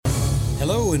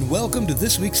Hello and welcome to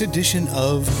this week's edition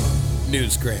of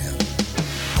Newsgram.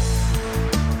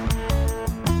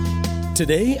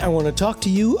 Today, I want to talk to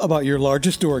you about your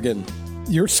largest organ,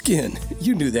 your skin.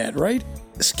 You knew that, right?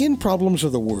 Skin problems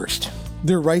are the worst.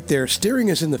 They're right there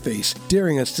staring us in the face,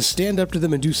 daring us to stand up to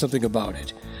them and do something about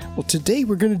it. Well, today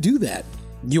we're going to do that.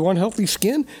 You want healthy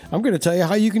skin? I'm going to tell you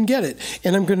how you can get it,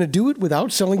 and I'm going to do it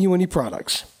without selling you any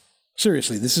products.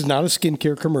 Seriously, this is not a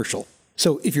skincare commercial.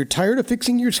 So if you're tired of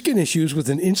fixing your skin issues with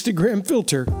an Instagram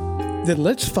filter, then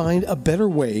let's find a better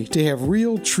way to have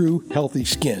real, true, healthy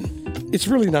skin. It's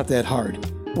really not that hard.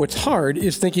 What's hard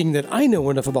is thinking that I know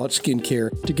enough about skincare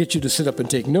to get you to sit up and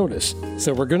take notice.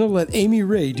 So we're going to let Amy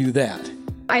Ray do that.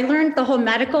 I learned the whole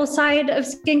medical side of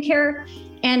skincare,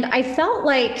 and I felt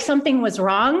like something was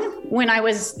wrong when I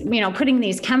was, putting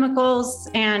these chemicals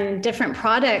and different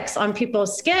products on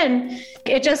people's skin.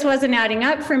 It just wasn't adding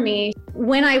up for me.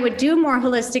 When I would do more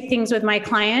holistic things with my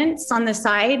clients on the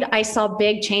side, I saw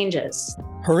big changes.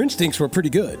 Her instincts were pretty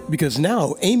good because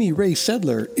now Amy Ray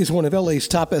Sedler is one of LA's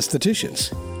top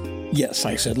estheticians. Yes,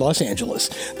 I said Los Angeles,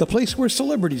 the place where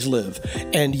celebrities live.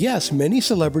 And yes, many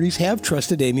celebrities have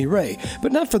trusted Amy Ray,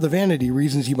 but not for the vanity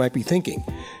reasons you might be thinking.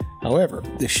 However,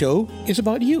 the show is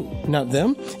about you, not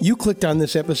them. You clicked on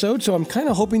this episode, so I'm kind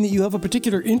of hoping that you have a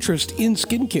particular interest in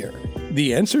skincare.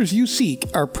 The answers you seek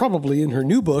are probably in her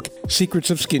new book, Secrets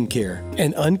of Skincare,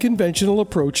 an unconventional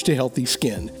approach to healthy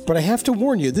skin. But I have to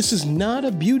warn you, this is not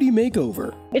a beauty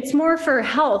makeover. It's more for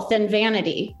health than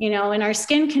vanity, and our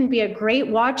skin can be a great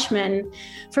watchman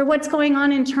for what's going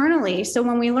on internally. So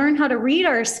when we learn how to read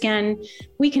our skin,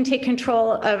 we can take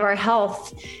control of our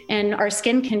health, and our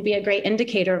skin can be a great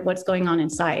indicator of what's going on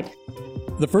inside.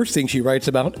 The first thing she writes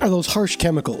about are those harsh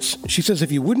chemicals. She says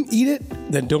if you wouldn't eat it,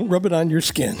 then don't rub it on your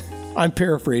skin. I'm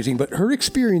paraphrasing, but her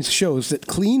experience shows that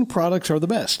clean products are the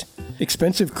best.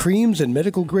 Expensive creams and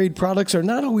medical-grade products are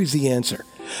not always the answer.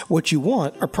 What you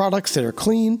want are products that are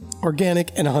clean,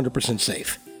 organic, and 100%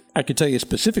 safe. I could tell you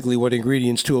specifically what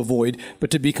ingredients to avoid,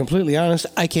 but to be completely honest,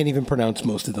 I can't even pronounce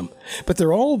most of them. But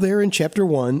they're all there in Chapter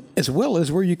 1, as well as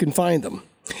where you can find them.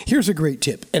 Here's a great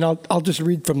tip, and I'll just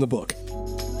read from the book.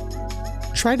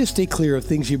 Try to stay clear of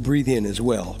things you breathe in as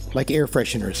well, like air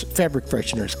fresheners, fabric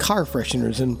fresheners, car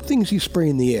fresheners, and things you spray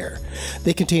in the air.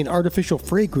 They contain artificial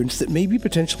fragrance that may be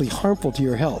potentially harmful to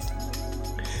your health.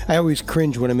 I always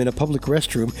cringe when I'm in a public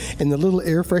restroom and the little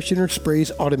air freshener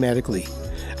sprays automatically.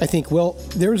 I think, well,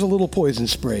 there's a little poison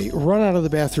spray. Run out of the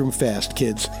bathroom fast,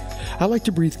 kids. I like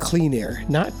to breathe clean air,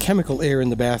 not chemical air in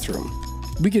the bathroom.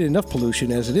 We get enough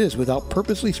pollution as it is without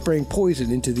purposely spraying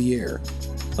poison into the air.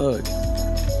 Ugh.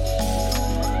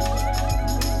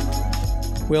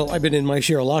 Well, I've been in my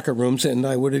share of locker rooms, and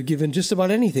I would have given just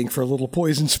about anything for a little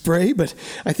poison spray, but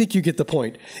I think you get the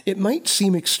point. It might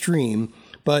seem extreme,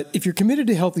 but if you're committed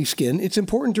to healthy skin, it's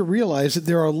important to realize that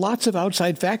there are lots of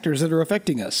outside factors that are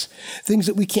affecting us, things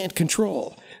that we can't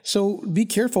control. So be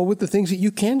careful with the things that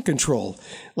you can control,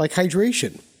 like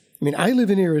hydration. I live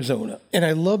in Arizona, and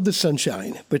I love the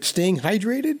sunshine, but staying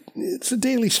hydrated, it's a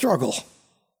daily struggle.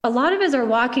 A lot of us are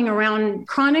walking around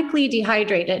chronically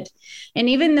dehydrated. And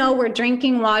even though we're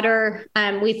drinking water,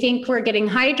 we think we're getting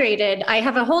hydrated. I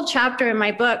have a whole chapter in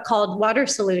my book called Water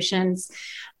Solutions,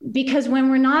 because when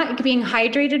we're not being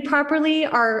hydrated properly,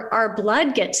 our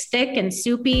blood gets thick and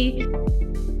soupy.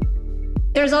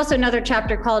 There's also another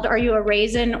chapter called Are You a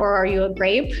Raisin or Are You a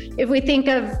Grape? If we think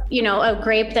of, a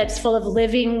grape that's full of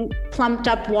living, plumped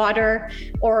up water,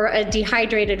 or a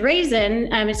dehydrated raisin,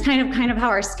 it's kind of how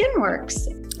our skin works.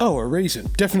 Oh, a raisin.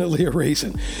 Definitely a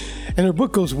raisin. And her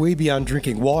book goes way beyond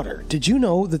drinking water. Did you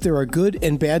know that there are good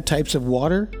and bad types of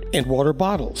water and water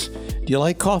bottles? Do you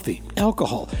like coffee,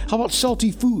 alcohol? How about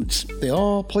salty foods? They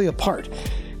all play a part.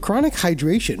 Chronic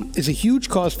hydration is a huge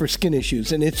cause for skin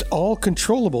issues, and it's all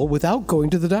controllable without going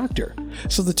to the doctor.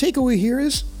 So the takeaway here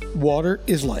is, water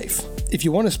is life. If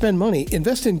you want to spend money,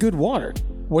 invest in good water.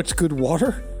 What's good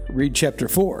water? Read Chapter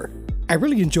 4. I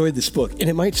really enjoyed this book, and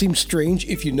it might seem strange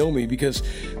if you know me because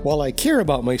while I care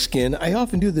about my skin, I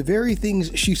often do the very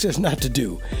things she says not to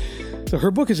do. So her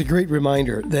book is a great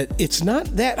reminder that it's not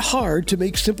that hard to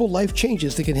make simple life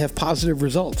changes that can have positive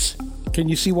results. Can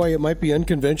you see why it might be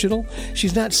unconventional?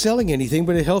 She's not selling anything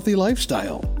but a healthy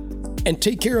lifestyle. And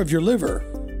take care of your liver.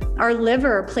 Our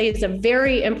liver plays a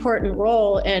very important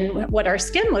role in what our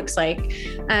skin looks like.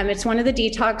 It's one of the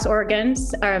detox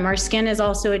organs. Our skin is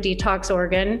also a detox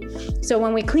organ. So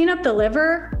when we clean up the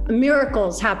liver,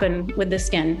 miracles happen with the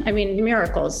skin.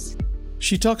 Miracles.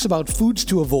 She talks about foods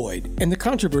to avoid and the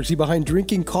controversy behind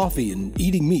drinking coffee and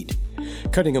eating meat.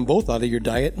 Cutting them both out of your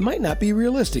diet might not be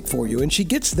realistic for you, and she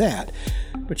gets that.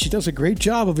 But she does a great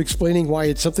job of explaining why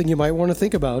it's something you might want to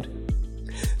think about.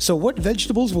 So what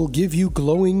vegetables will give you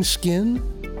glowing skin?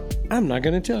 I'm not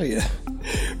going to tell you.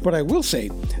 But I will say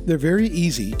they're very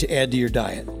easy to add to your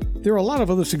diet. There are a lot of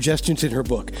other suggestions in her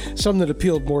book, some that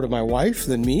appealed more to my wife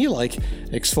than me, like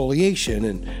exfoliation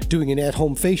and doing an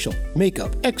at-home facial,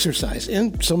 makeup, exercise,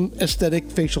 and some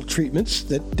aesthetic facial treatments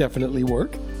that definitely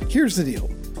work. Here's the deal.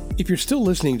 If you're still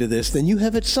listening to this, then you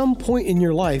have at some point in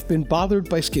your life been bothered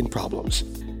by skin problems.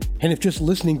 And if just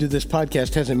listening to this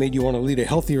podcast hasn't made you want to lead a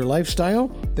healthier lifestyle,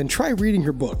 then try reading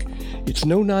her book. It's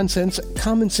no-nonsense,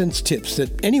 common-sense tips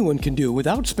that anyone can do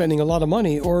without spending a lot of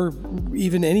money or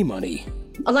even any money.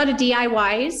 A lot of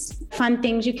DIYs, fun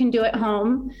things you can do at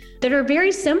home that are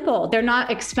very simple. They're not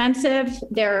expensive,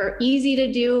 they're easy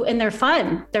to do, and they're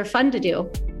fun. They're fun to do.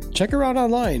 Check her out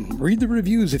online. Read the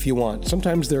reviews if you want.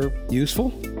 Sometimes they're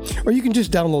useful. Or you can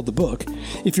just download the book.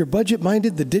 If you're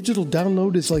budget-minded, the digital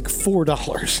download is like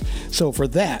 $4. So for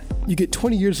that, you get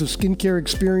 20 years of skincare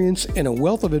experience and a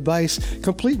wealth of advice,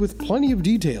 complete with plenty of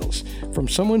details from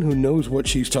someone who knows what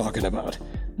she's talking about.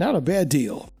 Not a bad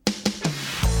deal.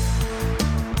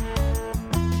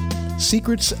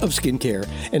 Secrets of Skincare,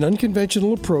 an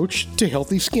unconventional approach to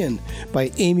healthy skin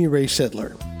by Amy Ray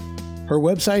Sedler. Her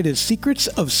website is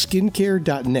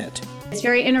secretsofskincare.net. It's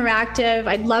very interactive.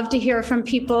 I'd love to hear from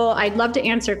people. I'd love to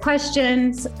answer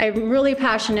questions. I'm really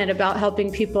passionate about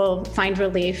helping people find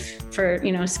relief for,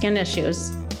 skin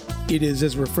issues. It is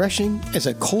as refreshing as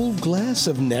a cold glass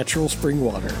of natural spring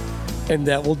water. And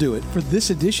that will do it for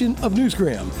this edition of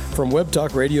Newsgram from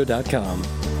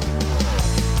webtalkradio.com.